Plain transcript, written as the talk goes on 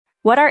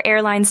What are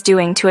airlines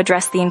doing to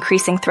address the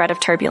increasing threat of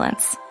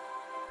turbulence?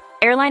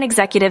 Airline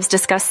executives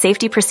discuss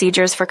safety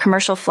procedures for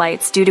commercial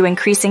flights due to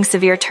increasing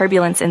severe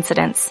turbulence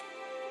incidents.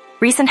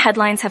 Recent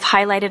headlines have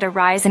highlighted a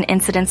rise in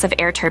incidents of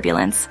air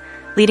turbulence,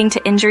 leading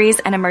to injuries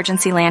and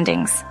emergency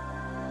landings.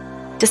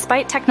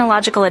 Despite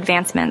technological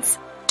advancements,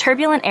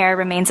 turbulent air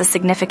remains a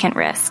significant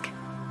risk.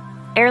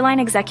 Airline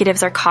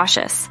executives are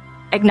cautious,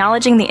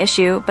 acknowledging the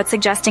issue but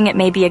suggesting it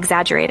may be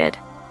exaggerated.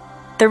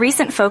 The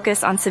recent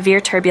focus on severe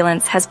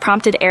turbulence has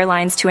prompted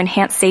airlines to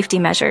enhance safety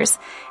measures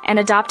and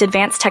adopt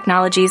advanced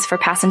technologies for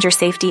passenger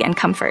safety and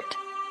comfort.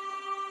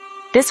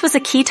 This was a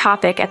key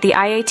topic at the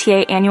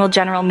IATA annual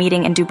general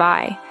meeting in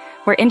Dubai,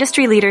 where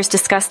industry leaders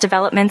discussed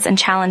developments and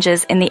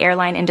challenges in the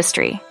airline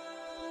industry.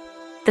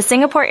 The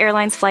Singapore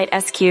Airlines Flight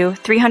SQ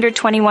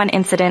 321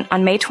 incident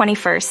on May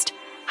 21st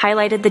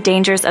highlighted the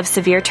dangers of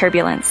severe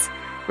turbulence,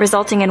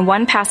 resulting in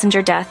one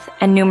passenger death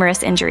and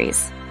numerous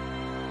injuries.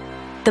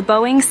 The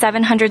Boeing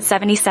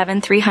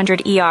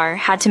 777-300ER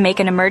had to make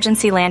an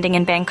emergency landing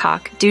in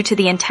Bangkok due to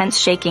the intense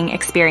shaking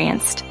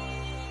experienced.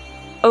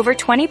 Over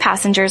 20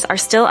 passengers are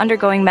still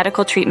undergoing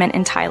medical treatment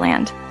in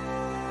Thailand.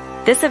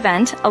 This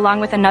event, along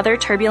with another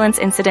turbulence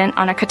incident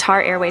on a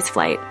Qatar Airways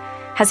flight,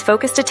 has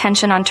focused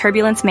attention on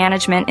turbulence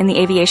management in the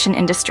aviation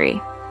industry.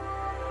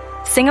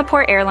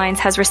 Singapore Airlines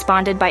has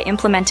responded by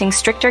implementing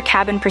stricter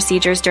cabin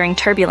procedures during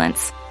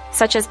turbulence,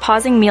 such as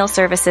pausing meal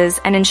services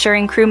and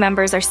ensuring crew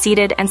members are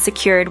seated and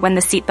secured when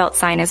the seatbelt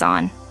sign is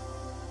on.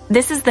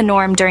 This is the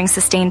norm during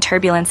sustained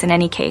turbulence in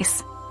any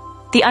case.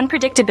 The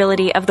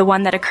unpredictability of the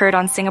one that occurred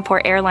on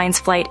Singapore Airlines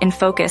flight in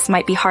focus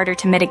might be harder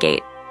to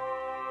mitigate.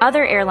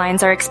 Other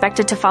airlines are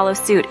expected to follow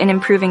suit in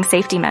improving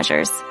safety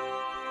measures.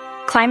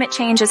 Climate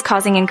change is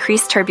causing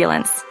increased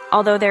turbulence,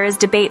 although there is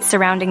debate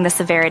surrounding the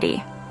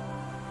severity.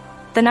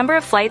 The number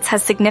of flights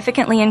has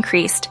significantly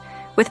increased,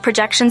 with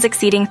projections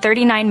exceeding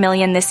 39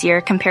 million this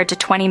year compared to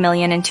 20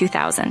 million in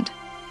 2000.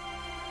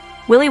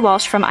 Willie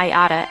Walsh from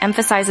IATA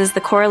emphasizes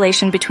the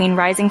correlation between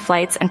rising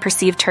flights and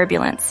perceived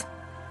turbulence.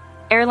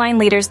 Airline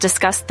leaders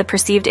discussed the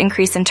perceived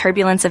increase in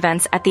turbulence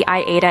events at the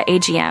IATA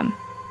AGM.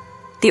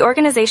 The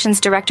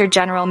organization's Director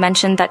General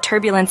mentioned that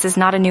turbulence is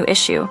not a new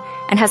issue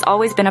and has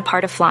always been a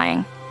part of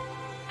flying.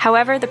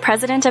 However, the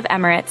president of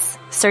Emirates,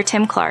 Sir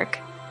Tim Clark,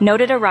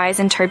 noted a rise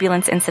in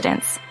turbulence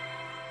incidents.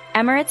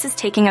 Emirates is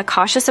taking a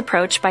cautious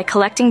approach by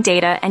collecting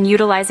data and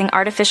utilizing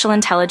artificial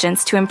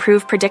intelligence to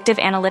improve predictive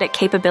analytic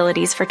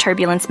capabilities for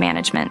turbulence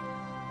management.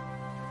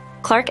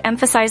 Clark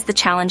emphasized the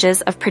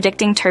challenges of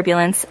predicting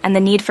turbulence and the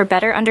need for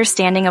better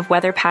understanding of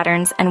weather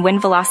patterns and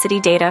wind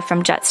velocity data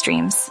from jet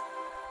streams.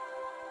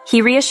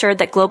 He reassured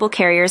that global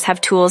carriers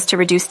have tools to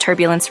reduce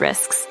turbulence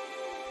risks.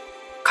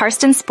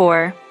 Carsten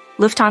Spohr,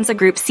 Lufthansa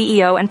Group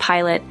CEO and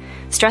pilot,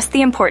 stressed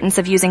the importance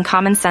of using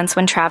common sense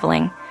when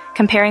traveling,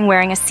 comparing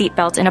wearing a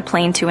seatbelt in a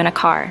plane to in a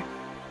car.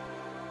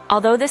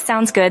 Although this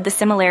sounds good, the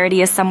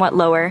similarity is somewhat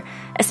lower,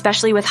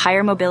 especially with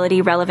higher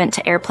mobility relevant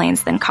to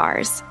airplanes than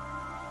cars.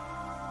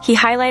 He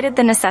highlighted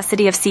the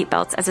necessity of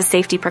seatbelts as a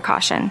safety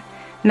precaution,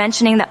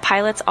 mentioning that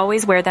pilots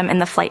always wear them in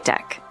the flight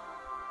deck.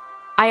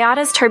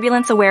 IATA's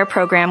Turbulence Aware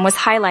program was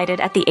highlighted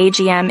at the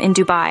AGM in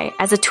Dubai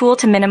as a tool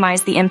to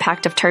minimize the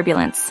impact of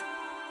turbulence.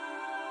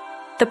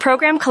 The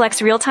program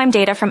collects real-time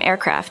data from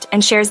aircraft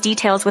and shares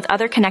details with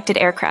other connected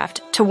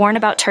aircraft to warn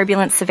about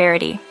turbulence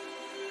severity.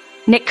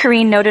 Nick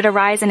Careen noted a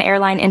rise in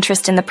airline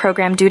interest in the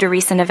program due to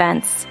recent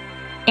events.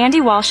 Andy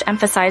Walsh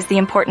emphasized the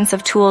importance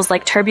of tools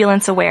like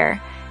Turbulence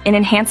Aware in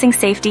enhancing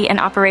safety and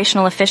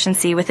operational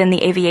efficiency within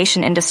the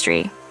aviation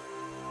industry.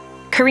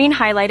 Careen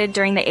highlighted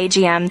during the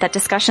AGM that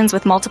discussions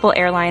with multiple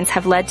airlines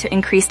have led to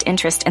increased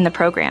interest in the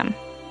program.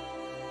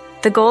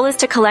 The goal is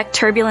to collect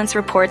turbulence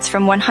reports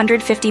from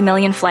 150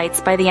 million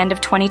flights by the end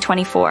of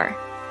 2024.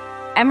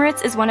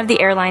 Emirates is one of the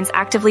airlines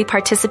actively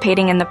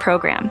participating in the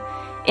program,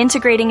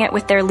 integrating it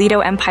with their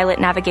Lido mPilot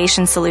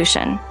navigation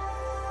solution.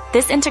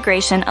 This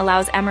integration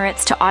allows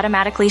Emirates to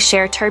automatically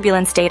share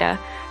turbulence data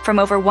from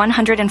over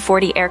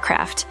 140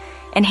 aircraft,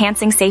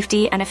 enhancing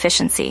safety and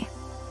efficiency.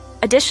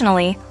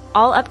 Additionally,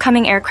 all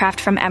upcoming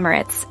aircraft from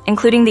Emirates,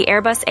 including the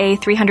Airbus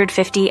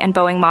A350 and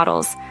Boeing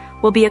models,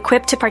 will be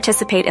equipped to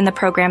participate in the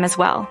program as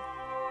well.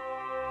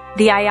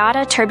 The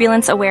IATA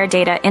Turbulence Aware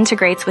data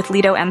integrates with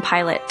Lido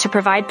mPilot to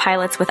provide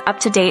pilots with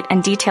up-to-date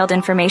and detailed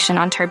information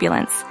on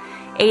turbulence,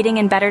 aiding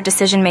in better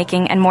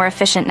decision-making and more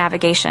efficient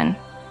navigation.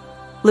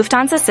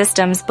 Lufthansa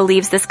Systems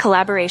believes this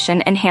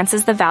collaboration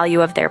enhances the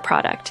value of their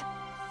product.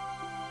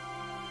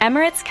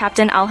 Emirates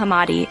Captain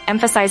Al-Hamadi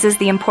emphasizes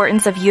the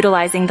importance of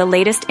utilizing the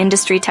latest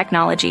industry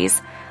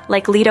technologies,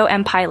 like Lido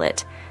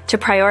mPilot, to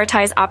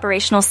prioritize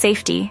operational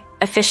safety,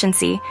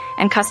 efficiency,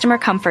 and customer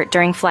comfort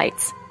during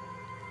flights.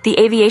 The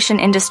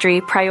aviation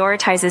industry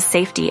prioritizes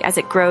safety as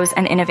it grows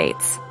and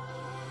innovates.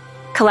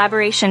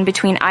 Collaboration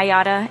between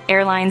IATA,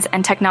 airlines,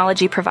 and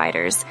technology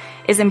providers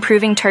is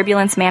improving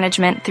turbulence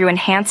management through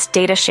enhanced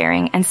data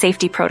sharing and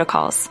safety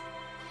protocols.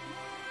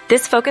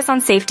 This focus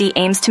on safety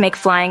aims to make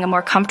flying a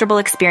more comfortable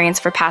experience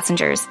for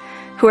passengers,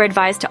 who are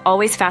advised to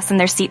always fasten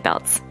their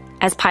seatbelts,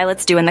 as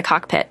pilots do in the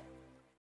cockpit.